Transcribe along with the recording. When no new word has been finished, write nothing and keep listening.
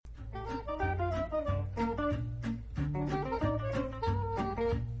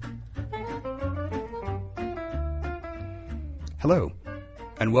Hello,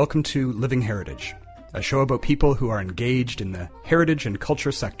 and welcome to Living Heritage, a show about people who are engaged in the heritage and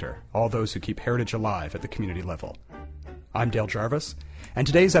culture sector, all those who keep heritage alive at the community level. I'm Dale Jarvis, and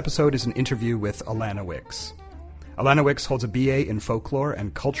today's episode is an interview with Alana Wicks. Alana Wicks holds a BA in Folklore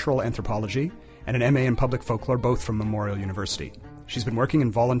and Cultural Anthropology and an MA in Public Folklore, both from Memorial University. She's been working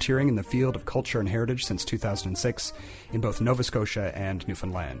and volunteering in the field of culture and heritage since 2006 in both Nova Scotia and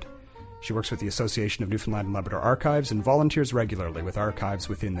Newfoundland. She works with the Association of Newfoundland and Labrador Archives and volunteers regularly with archives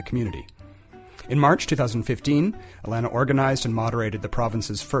within the community. In March 2015, Alana organized and moderated the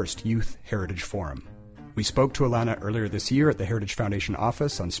province's first Youth Heritage Forum. We spoke to Alana earlier this year at the Heritage Foundation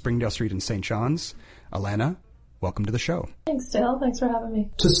office on Springdale Street in St. John's. Alana, welcome to the show. Thanks, Dale. Thanks for having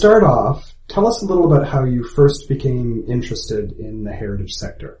me. To start off, tell us a little about how you first became interested in the heritage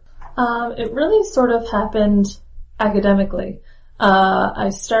sector. It really sort of happened academically.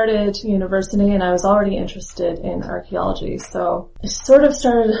 I started university and I was already interested in archaeology, so I sort of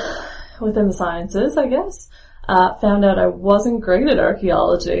started within the sciences, I guess. Found out I wasn't great at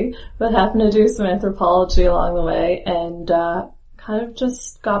archaeology, but happened to do some anthropology along the way and kind of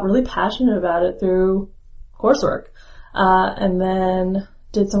just got really passionate about it through coursework. And then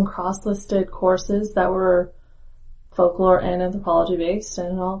did some cross-listed courses that were folklore and anthropology based,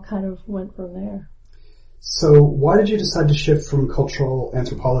 and it all kind of went from there. So why did you decide to shift from cultural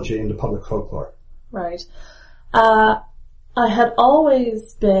anthropology into public folklore? Right. I had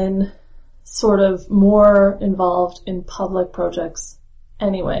always been sort of more involved in public projects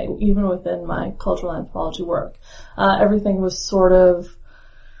anyway, even within my cultural anthropology work. Everything was sort of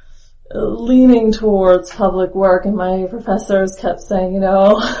leaning towards public work, and my professors kept saying,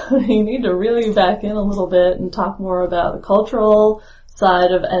 you need to really back in a little bit and talk more about the cultural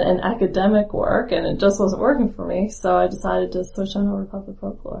side of an academic work, and it just wasn't working for me, so I decided to switch on over to public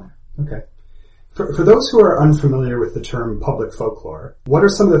folklore. Okay. For those who are unfamiliar with the term public folklore, what are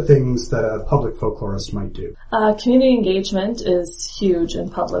some of the things that a public folklorist might do? Community engagement is huge in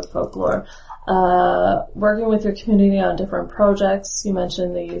public folklore. Working with your community on different projects. You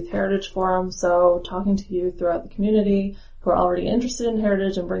mentioned the Youth Heritage Forum, so talking to youth throughout the community who are already interested in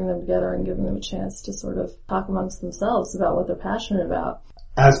heritage and bringing them together and giving them a chance to sort of talk amongst themselves about what they're passionate about.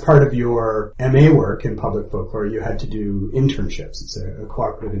 As part of your MA work in public folklore, you had to do internships. It's a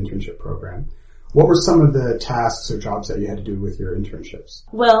cooperative internship program. What were some of the tasks or jobs that you had to do with your internships?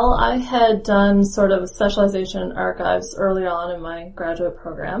 Well, I had done sort of a specialization in archives early on in my graduate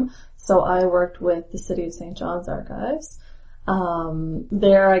program, so I worked with the City of St. John's Archives.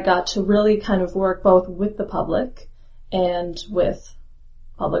 There I got to really kind of work both with the public and with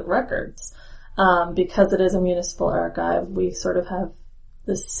public records. Because it is a municipal archive, we sort of have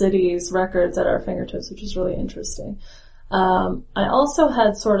the city's records at our fingertips, which is really interesting. I also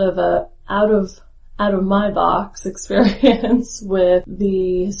had sort of a out of my box experience with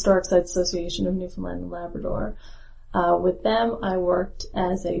the Historic Sites Association of Newfoundland and Labrador. With them, I worked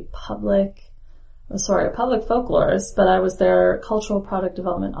as a public folklorist, but I was their cultural product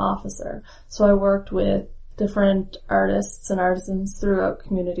development officer. So I worked with different artists and artisans throughout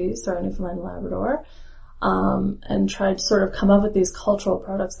communities throughout Newfoundland and Labrador, and tried to sort of come up with these cultural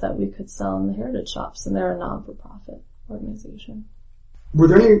products that we could sell in the heritage shops, and they're a non-for-profit organization. Were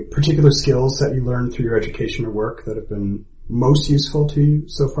there any particular skills that you learned through your education or work that have been most useful to you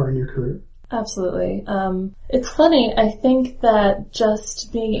so far in your career? Absolutely. It's funny, I think that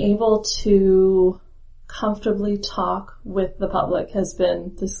just being able to comfortably talk with the public has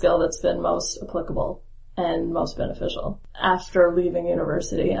been the skill that's been most applicable and most beneficial after leaving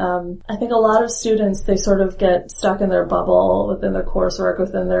university. I think a lot of students, they sort of get stuck in their bubble within their coursework,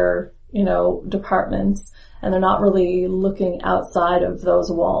 within their, departments, and they're not really looking outside of those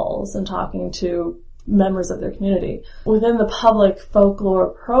walls and talking to members of their community. Within the public folklore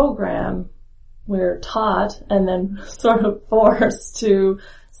program, we're taught and then sort of forced to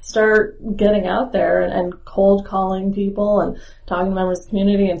start getting out there and cold calling people and talking to members of the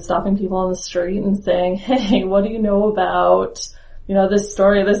community and stopping people on the street and saying, hey, what do you know about, this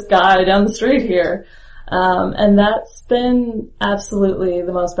story of this guy down the street here? And that's been absolutely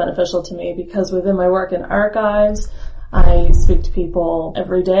the most beneficial to me, because within my work in archives, I speak to people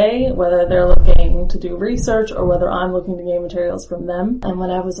every day, whether they're looking to do research or whether I'm looking to gain materials from them. And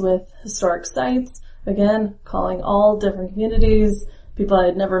when I was with Historic Sites, again, calling all different communities, people I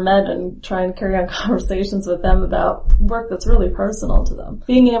had never met, and trying to carry on conversations with them about work that's really personal to them.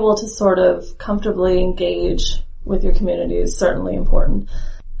 Being able to sort of comfortably engage with your community is certainly important.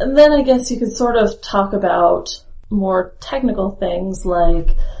 And then I guess you could sort of talk about more technical things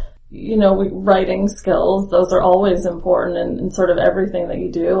like, writing skills. Those are always important in sort of everything that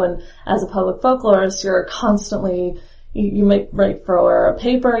you do. And as a public folklorist, you're constantly, You might write for a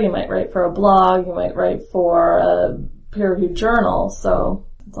paper, you might write for a blog, you might write for a peer-reviewed journal, so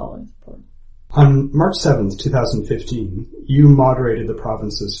it's always important. On March 7th, 2015, you moderated the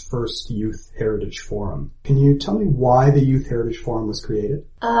province's first Youth Heritage Forum. Can you tell me why the Youth Heritage Forum was created?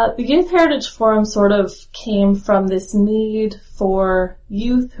 The Youth Heritage Forum sort of came from this need for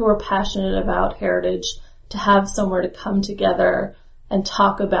youth who are passionate about heritage to have somewhere to come together and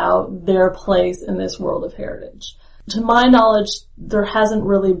talk about their place in this world of heritage. To my knowledge, there hasn't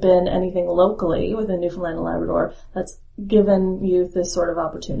really been anything locally within Newfoundland and Labrador that's given youth this sort of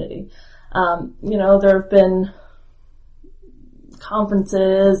opportunity. There have been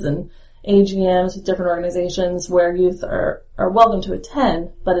conferences and AGMs with different organizations where youth are welcome to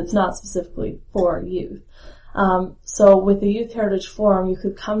attend, but it's not specifically for youth. So with the Youth Heritage Forum, you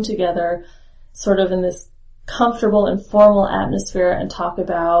could come together sort of in this comfortable, informal atmosphere and talk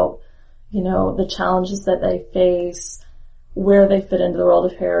about, the challenges that they face, where they fit into the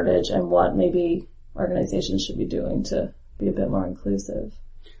world of heritage, and what maybe organizations should be doing to be a bit more inclusive.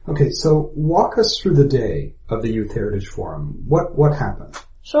 Okay, so walk us through the day of the Youth Heritage Forum. What happened?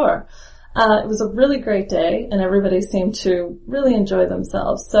 Sure. It was a really great day, and everybody seemed to really enjoy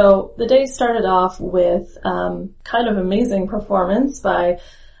themselves. So the day started off with kind of amazing performance by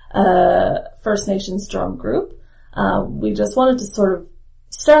First Nations drum group. We just wanted to sort of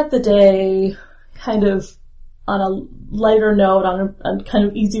start the day kind of on a lighter note, on a kind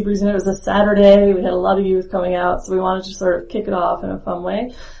of easy breezy note. It was a Saturday. We had a lot of youth coming out, so we wanted to sort of kick it off in a fun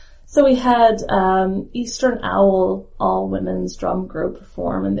way. So we had Eastern Owl all-women's drum group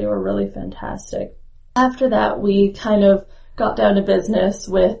perform, and they were really fantastic. After that, we kind of got down to business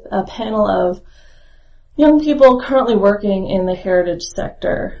with a panel of young people currently working in the heritage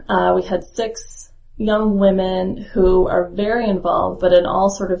sector. We had 6 young women who are very involved, but in all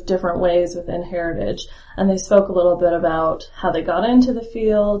sort of different ways within heritage. And they spoke a little bit about how they got into the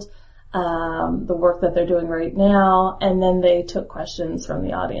field, the work that they're doing right now, and then they took questions from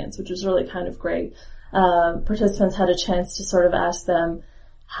the audience, which was really kind of great. Participants had a chance to sort of ask them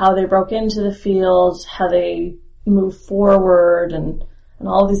how they broke into the field, how they moved forward, and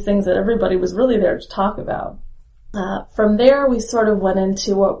all these things that everybody was really there to talk about. From there, we sort of went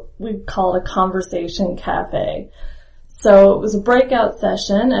into what we called a conversation cafe. So it was a breakout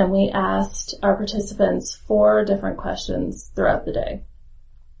session, and we asked our participants 4 different questions throughout the day.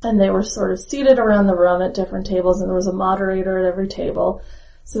 And they were sort of seated around the room at different tables, and there was a moderator at every table.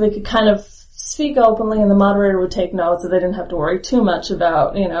 So they could kind of speak openly, and the moderator would take notes, so they didn't have to worry too much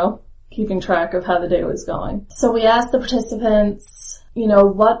about, keeping track of how the day was going. So we asked the participants,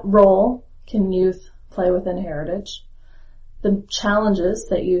 what role can youth play within heritage, the challenges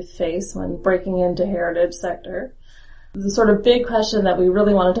that youth face when breaking into heritage sector. The sort of big question that we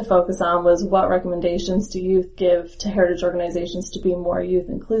really wanted to focus on was what recommendations do youth give to heritage organizations to be more youth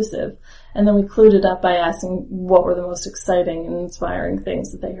inclusive? And then we clued it up by asking what were the most exciting and inspiring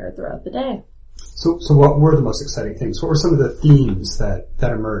things that they heard throughout the day. So what were the most exciting things? What were some of the themes that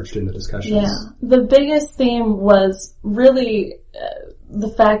emerged in the discussions? Yeah, the biggest theme was really the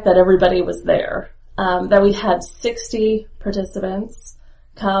fact that everybody was there. That we had 60 participants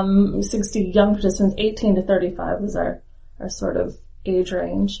come, 60 young participants, 18 to 35 was our sort of age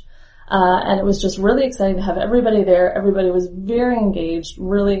range. And it was just really exciting to have everybody there. Everybody was very engaged,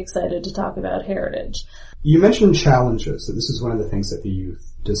 really excited to talk about heritage. You mentioned challenges, that this is one of the things that the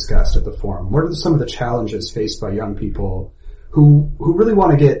youth discussed at the forum. What are some of the challenges faced by young people who really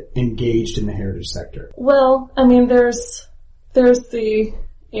want to get engaged in the heritage sector? Well, there's the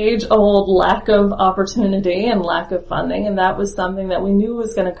age-old lack of opportunity and lack of funding, and that was something that we knew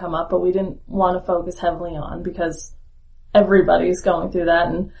was going to come up, but we didn't want to focus heavily on because everybody's going through that,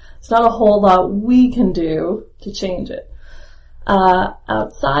 and it's not a whole lot we can do to change it.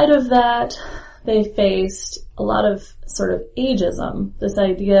 Outside of that, they faced a lot of sort of ageism, this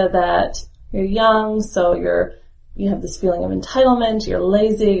idea that you're young, so you have this feeling of entitlement, you're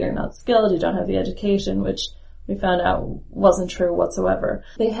lazy, you're not skilled, you don't have the education, which we found out wasn't true whatsoever.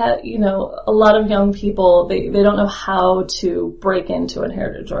 They had, a lot of young people, they don't know how to break into a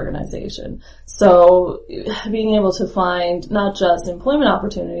heritage organization. So being able to find not just employment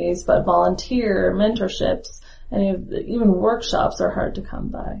opportunities, but volunteer, mentorships, and even workshops are hard to come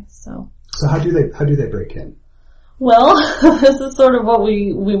by. So how do they break in? Well, this is sort of what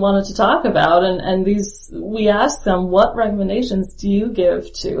we wanted to talk about, and we asked them, what recommendations do you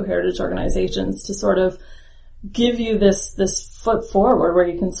give to heritage organizations to sort of give you this foot forward where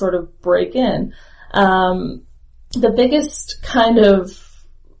you can sort of break in. The biggest kind of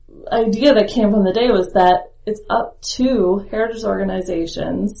idea that came from the day was that it's up to heritage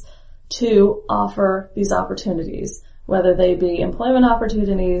organizations to offer these opportunities. whether they be employment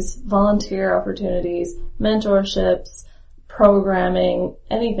opportunities, volunteer opportunities, mentorships, programming,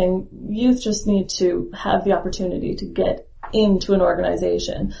 anything. Youth just need to have the opportunity to get into an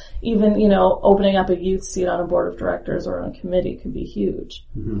organization. Even, opening up a youth seat on a board of directors or on a committee could be huge.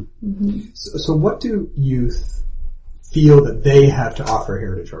 Mm-hmm. Mm-hmm. So what do youth feel that they have to offer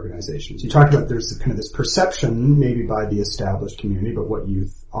heritage organizations? You talked about there's kind of this perception, maybe by the established community, but what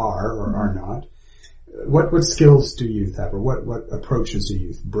youth are or are not. What skills do youth have, or what approaches do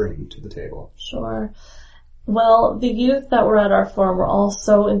youth bring to the table? Sure. Well, the youth that were at our forum were all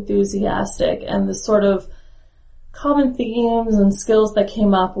so enthusiastic, and the sort of common themes and skills that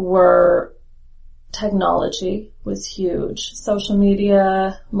came up were technology was huge. Social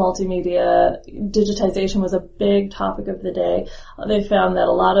media, multimedia, digitization was a big topic of the day. They found that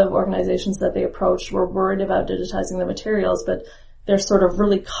a lot of organizations that they approached were worried about digitizing the materials, but they're sort of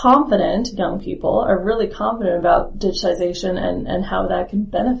really confident, young people are really confident about digitization and how that can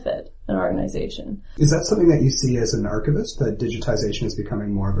benefit an organization. Is that something that you see as an archivist, that digitization is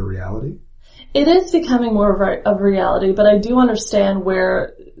becoming more of a reality? It is becoming more of a reality, but I do understand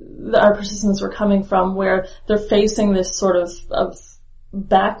where our participants were coming from, where they're facing this sort of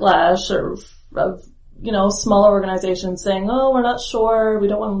backlash of smaller organizations saying, oh, we're not sure, we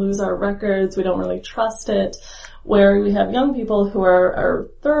don't want to lose our records, we don't really trust it, where we have young people who are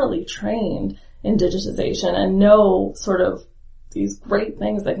thoroughly trained in digitization and know sort of these great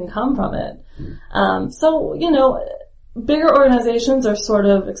things that can come from it. Bigger organizations are sort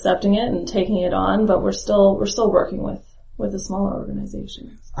of accepting it and taking it on, but we're still working with the smaller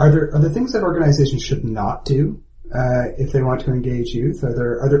organizations. Are there things that organizations should not do if they want to engage youth? Are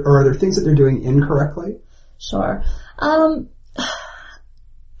there things that they're doing incorrectly? Sure.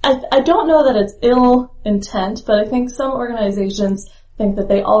 I don't know that it's ill intent, but I think some organizations think that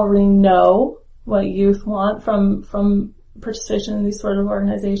they already know what youth want from participation in these sort of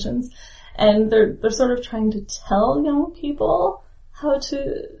organizations. And they're sort of trying to tell young people how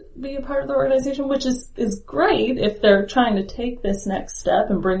to be a part of the organization, which is great if they're trying to take this next step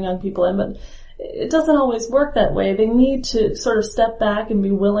and bring young people in, but it doesn't always work that way. They need to sort of step back and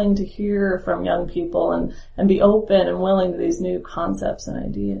be willing to hear from young people and be open and willing to these new concepts and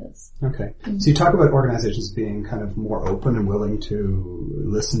ideas. Okay. Mm-hmm. So you talk about organizations being kind of more open and willing to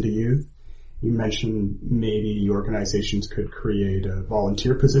listen to youth. You mentioned maybe organizations could create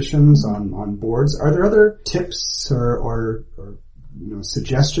volunteer positions on boards. Are there other tips or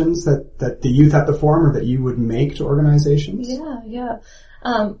suggestions that the youth at the forum or that you would make to organizations? Yeah.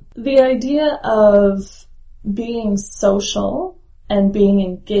 The idea of being social and being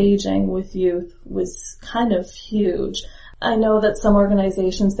engaging with youth was kind of huge. I know that some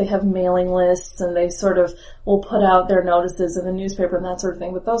organizations, they have mailing lists and they sort of will put out their notices in the newspaper and that sort of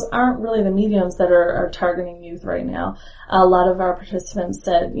thing, but those aren't really the mediums that are targeting youth right now. A lot of our participants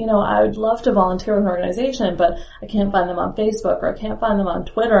said, I would love to volunteer with an organization, but I can't find them on Facebook or I can't find them on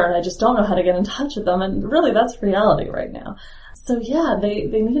Twitter and I just don't know how to get in touch with them, and really that's reality right now. So yeah, they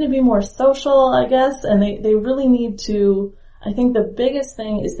need to be more social, I guess, and they really need to, I think the biggest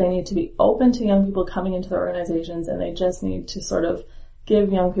thing is they need to be open to young people coming into their organizations, and they just need to sort of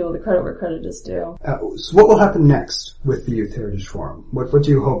give young people the credit where credit is due. So what will happen next with the Youth Heritage Forum? What do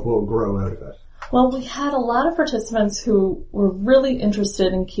you hope will grow out of it? Well, we had a lot of participants who were really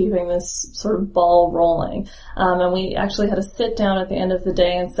interested in keeping this sort of ball rolling. And we actually had a sit down at the end of the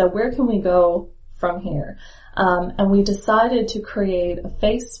day and said, where can we go from here? And we decided to create a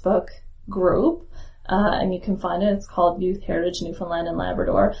Facebook group. And you can find it. It's called Youth Heritage Newfoundland and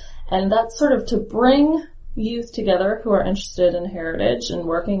Labrador. And that's sort of to bring youth together who are interested in heritage and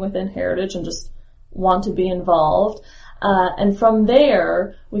working within heritage and just want to be involved. And from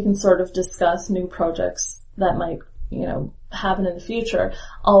there, we can sort of discuss new projects that might, happen in the future.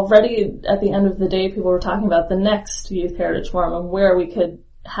 Already at the end of the day, people were talking about the next Youth Heritage Forum and where we could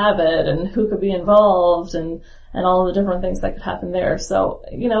have it and who could be involved and all the different things that could happen there. So,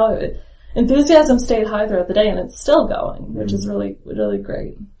 enthusiasm stayed high throughout the day, and it's still going, which is really, really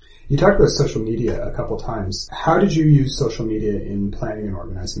great. You talked about social media a couple times. How did you use social media in planning and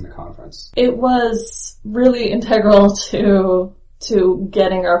organizing the conference? It was really integral to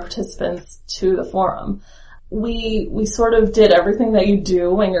getting our participants to the forum. We sort of did everything that you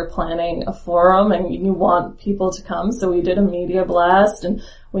do when you're planning a forum and you want people to come. So we did a media blast and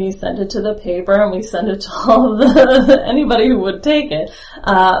we sent it to the paper and we sent it to all of anybody who would take it.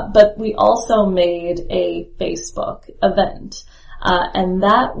 But we also made a Facebook event. And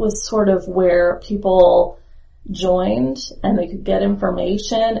that was sort of where people joined and they could get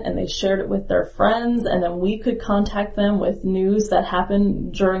information and they shared it with their friends, and then we could contact them with news that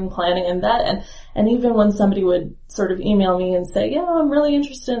happened during planning and even when somebody would sort of email me and say, yeah, I'm really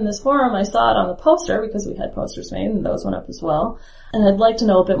interested in this forum, I saw it on the poster, because we had posters made and those went up as well, and I'd like to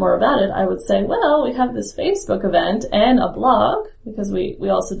know a bit more about it, I would say, well, we have this Facebook event and a blog, because we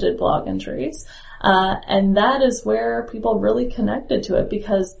also did blog entries. And that is where people really connected to it,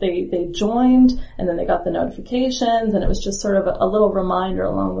 because they joined and then they got the notifications, and it was just sort of a little reminder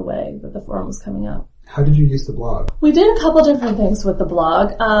along the way that the forum was coming up. How did you use the blog? We did a couple different things with the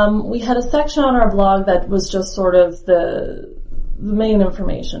blog. We had a section on our blog that was just sort of the main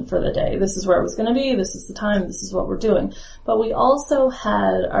information for the day. This is where it was going to be, this is the time, this is what we're doing. But we also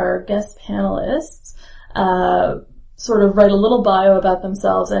had our guest panelists sort of write a little bio about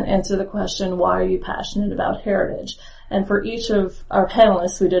themselves and answer the question, why are you passionate about heritage? And for each of our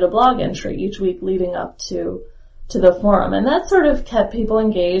panelists, we did a blog entry each week leading up to the forum. And that sort of kept people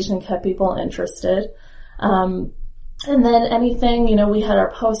engaged and kept people interested. And then anything, we had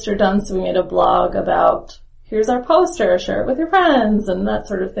our poster done, so we made a blog about, here's our poster, share it with your friends, and that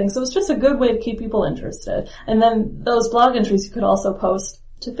sort of thing. So it was just a good way to keep people interested. And then those blog entries you could also post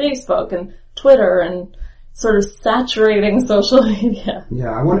to Facebook and Twitter and sort of saturating social media.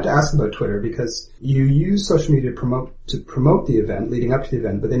 Yeah, I wanted to ask about Twitter, because you use social media to promote the event, leading up to the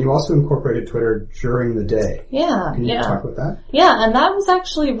event, but then you also incorporated Twitter during the day. Yeah. Can you talk about that? Yeah, and that was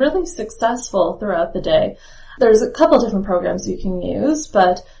actually really successful throughout the day. There's a couple different programs you can use,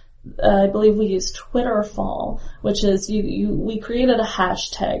 but I believe we used Twitterfall, which is we created a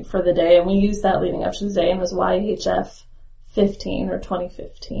hashtag for the day, and we used that leading up to the day, and it was YHF15 or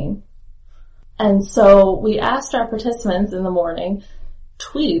 2015. And so we asked our participants in the morning,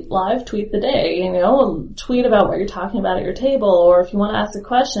 live tweet the day, tweet about what you're talking about at your table, or if you want to ask a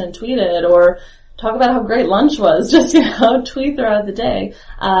question, tweet it, or talk about how great lunch was, just, tweet throughout the day.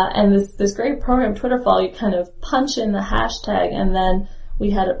 And this great program, Twitterfall, you kind of punch in the hashtag, and then we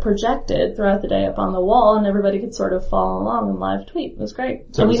had it projected throughout the day up on the wall, and everybody could sort of follow along and live tweet. It was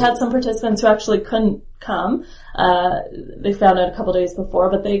great. So and we had some participants who actually couldn't come. They found out a couple days before,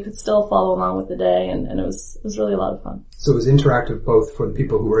 but they could still follow along with the day, and it was really a lot of fun. So it was interactive both for the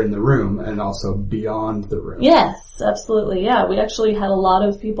people who were in the room and also beyond the room. Yes, absolutely. Yeah, we actually had a lot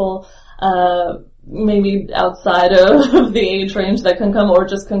of people maybe outside of the age range that couldn't come, or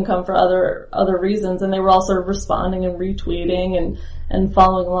just couldn't come for other reasons, and they were all sort of responding and retweeting and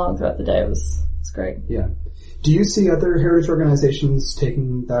following along throughout the day. It was great. Yeah. Do you see other heritage organizations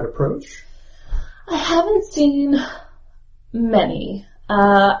taking that approach? I haven't seen many.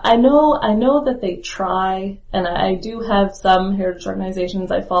 I know that they try, and I do have some heritage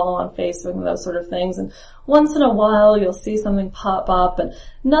organizations I follow on Facebook and those sort of things, and once in a while you'll see something pop up, but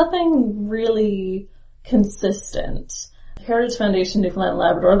nothing really consistent. Heritage Foundation Newfoundland and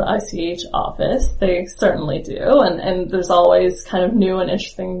Labrador, the ICH office, they certainly do, and there's always kind of new and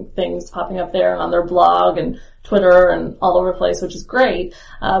interesting things popping up there and on their blog and Twitter and all over the place, which is great.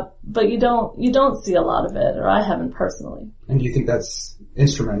 But you don't see a lot of it, or I haven't personally. And do you think that's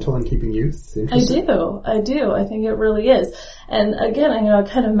instrumental in keeping youth interested? I do. I think it really is. And again, I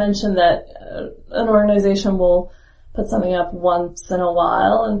kind of mentioned that an organization will put something up once in a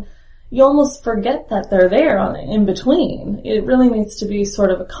while, and you almost forget that they're there in between. It really needs to be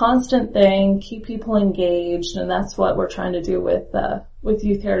sort of a constant thing, keep people engaged, and that's what we're trying to do with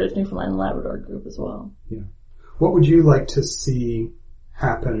Youth Heritage Newfoundland and Labrador group as well. Yeah. What would you like to see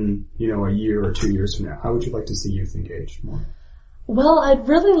happen, a year or 2 years from now? How would you like to see youth engaged more? Well, I'd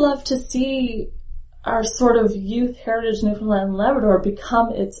really love to see our sort of Youth Heritage Newfoundland and Labrador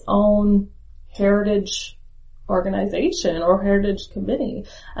become its own heritage organization or heritage committee.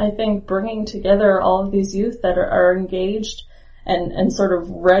 I think bringing together all of these youth that are engaged and sort of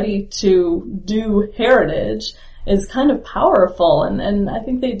ready to do heritage is kind of powerful, and I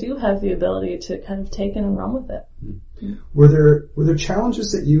think they do have the ability to kind of take it and run with it. Mm-hmm. Were there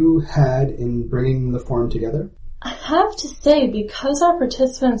challenges that you had in bringing the forum together? I have to say, because our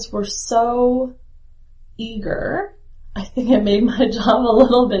participants were so eager, I think it made my job a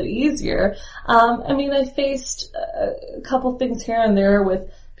little bit easier. I faced a couple things here and there with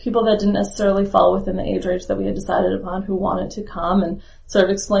people that didn't necessarily fall within the age range that we had decided upon who wanted to come, and sort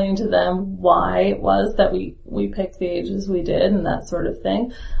of explaining to them why it was that we picked the ages we did and that sort of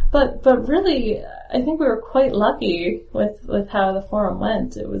thing. But really, I think we were quite lucky with how the forum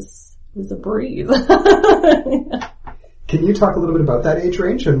went. It was a breeze. Can you talk a little bit about that age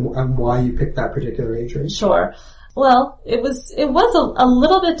range and why you picked that particular age range? Sure. Well, it was a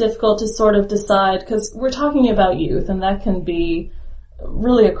little bit difficult to sort of decide, because we're talking about youth, and that can be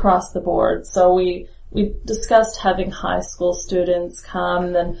really across the board. So we we discussed having high school students come,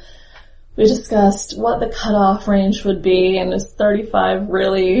 and then we discussed what the cutoff range would be, and is 35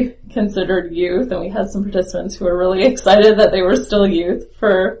 really considered youth? And we had some participants who were really excited that they were still youth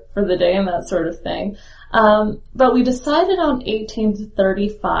for the day and that sort of thing. But we decided on 18 to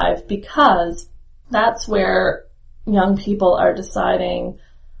 35 because that's where young people are deciding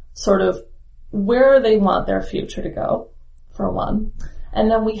sort of where they want their future to go, for one.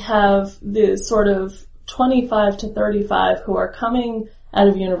 And then we have the sort of 25 to 35 who are coming out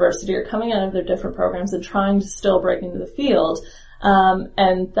of university or coming out of their different programs and trying to still break into the field.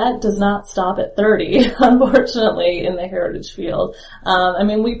 And that does not stop at 30, unfortunately, in the heritage field. I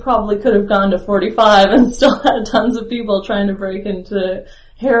mean, we probably could have gone to 45 and still had tons of people trying to break into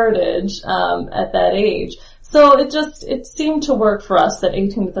heritage, at that age. So it seemed to work for us that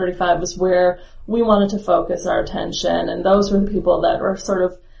 18 to 35 was where we wanted to focus our attention, and those were the people that were sort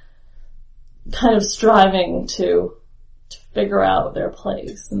of kind of striving to figure out their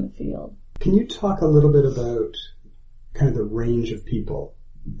place in the field. Can you talk a little bit about kind of the range of people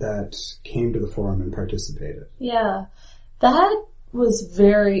that came to the forum and participated? Yeah, that was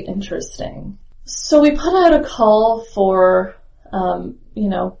very interesting. So we put out a call for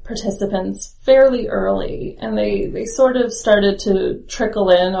participants fairly early, and they sort of started to trickle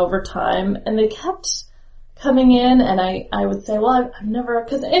in over time, and they kept coming in, and I would say, well, I've never,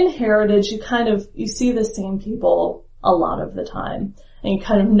 because in heritage you see the same people a lot of the time, and you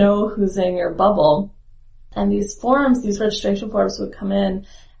kind of know who's in your bubble. And these forms, these registration forms would come in,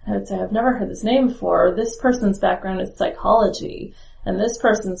 and I would say, I've never heard this name before. This person's background is psychology, and this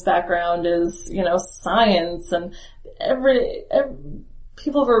person's background is, science, and every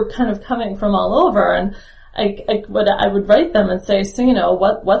people were kind of coming from all over, and I would write them and say, so,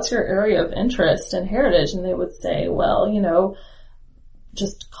 what's your area of interest in heritage? And they would say, well,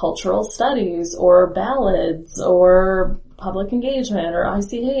 just cultural studies or ballads or public engagement or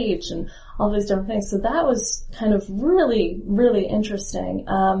ICH and all these different things. So that was kind of really, really interesting.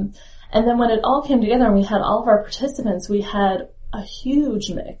 And then when it all came together and we had all of our participants, we had a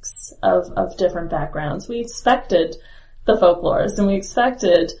huge mix of different backgrounds. We expected the folklorists and we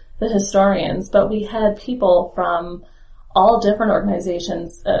expected the historians, but we had people from all different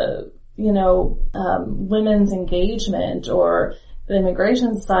organizations, women's engagement or the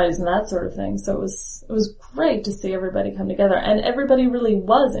immigration societies and that sort of thing. So it was great to see everybody come together, and everybody really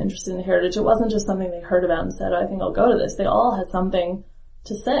was interested in heritage. It wasn't just something they heard about and said, I think I'll go to this. They all had something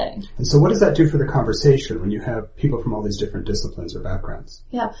to say. And so what does that do for the conversation when you have people from all these different disciplines or backgrounds?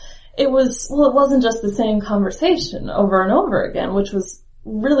 Yeah, it wasn't just the same conversation over and over again, which was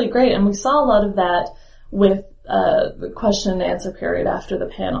really great. And we saw a lot of that with the question and answer period after the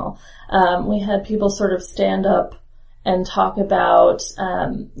panel. We had people sort of stand up and talk about,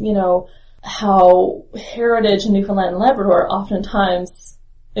 how heritage in Newfoundland and Labrador oftentimes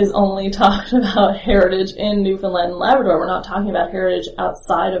is only talked about heritage in Newfoundland and Labrador. We're not talking about heritage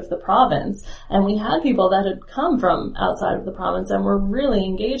outside of the province. And we had people that had come from outside of the province and were really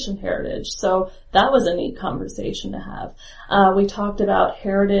engaged in heritage. So that was a neat conversation to have. We talked about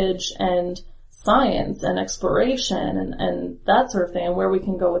heritage and science and exploration and that sort of thing and where we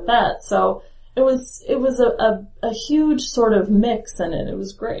can go with that. So it was a huge sort of mix in it. It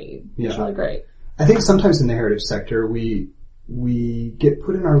was great. Yeah. It was really great. I think sometimes in the heritage sector, we get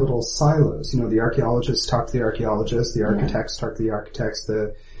put in our little silos. The archaeologists talk to the archaeologists, the architects talk to the architects,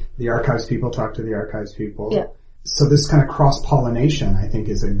 the archives people talk to the archives people. Yeah. So this kind of cross-pollination, I think,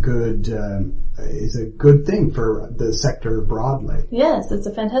 is a good thing for the sector broadly. Yes, it's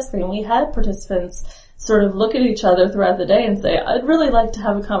a fantastic thing. We had participants sort of look at each other throughout the day and say, I'd really like to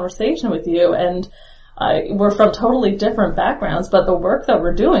have a conversation with you, and we're from totally different backgrounds, but the work that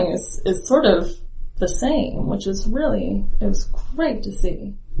we're doing is sort of the same, which is it was great to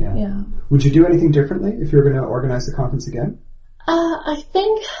see. Yeah. Would you do anything differently if you were going to organize the conference again? I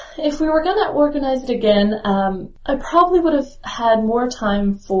think if we were going to organize it again, I probably would have had more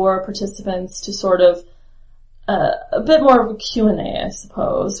time for participants to sort of, a bit more of a Q&A, I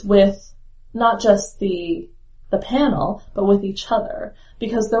suppose, with not just the panel, but with each other.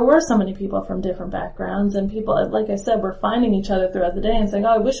 Because there were so many people from different backgrounds, and people, like I said, were finding each other throughout the day and saying,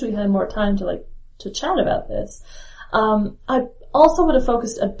 I wish we had more time to chat about this. I also would have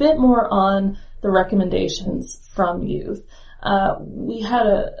focused a bit more on the recommendations from youth. We had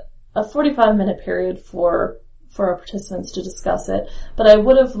a 45-minute period for for our participants to discuss it, but I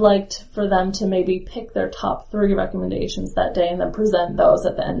would have liked for them to maybe pick their top 3 recommendations that day and then present those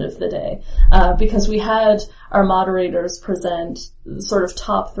at the end of the day. Because we had our moderators present sort of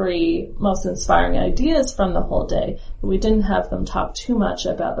top 3 most inspiring ideas from the whole day, but we didn't have them talk too much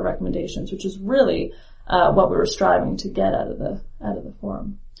about the recommendations, which is really what we were striving to get out of the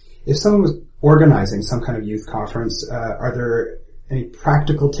forum. If someone was organizing some kind of youth conference, are there any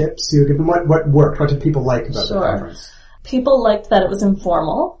practical tips you would give them? What worked? What did people like about the conference? People liked that it was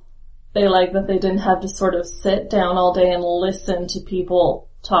informal. They liked that they didn't have to sort of sit down all day and listen to people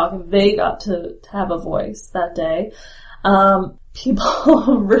talk. They got to have a voice that day.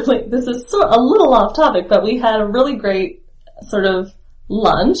 People really, this is a little off topic, but we had a really great sort of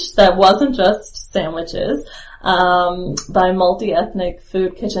lunch that wasn't just sandwiches, by Multi-Ethnic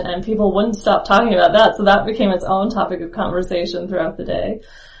Food Kitchen, and people wouldn't stop talking about that, so that became its own topic of conversation throughout the day.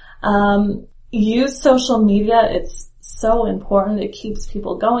 Use social media. It's so important. It keeps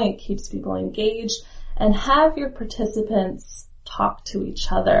people going. It keeps people engaged. And have your participants talk to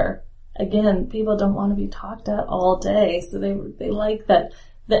each other. Again, people don't want to be talked at all day, so they like that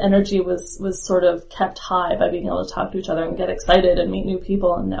the energy was sort of kept high by being able to talk to each other and get excited and meet new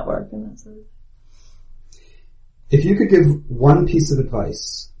people and network and that sort of thing. If you could give one piece of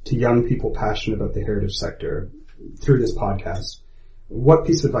advice to young people passionate about the heritage sector through this podcast, what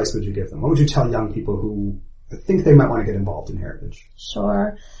piece of advice would you give them? What would you tell young people who think they might want to get involved in heritage?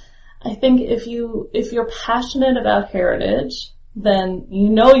 Sure. I think if you're passionate about heritage, then you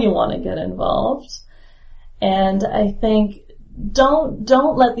know you want to get involved. And I think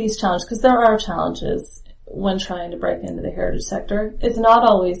don't let these challenges, because there are challenges when trying to break into the heritage sector. It's not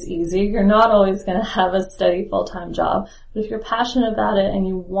always easy. You're not always going to have a steady full-time job. But if you're passionate about it and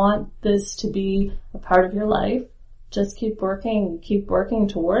you want this to be a part of your life, just keep working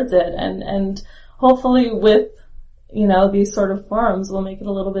towards it. And hopefully with, these sort of forums will make it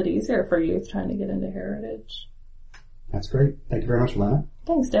a little bit easier for youth trying to get into heritage. That's great. Thank you very much, Elena.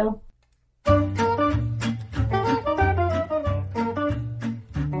 Thanks, Dale.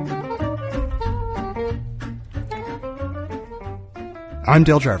 I'm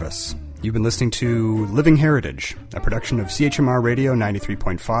Dale Jarvis. You've been listening to Living Heritage, a production of CHMR Radio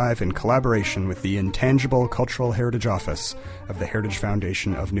 93.5 in collaboration with the Intangible Cultural Heritage Office of the Heritage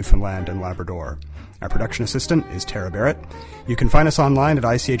Foundation of Newfoundland and Labrador. Our production assistant is Tara Barrett. You can find us online at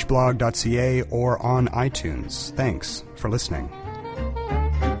ichblog.ca or on iTunes. Thanks for listening.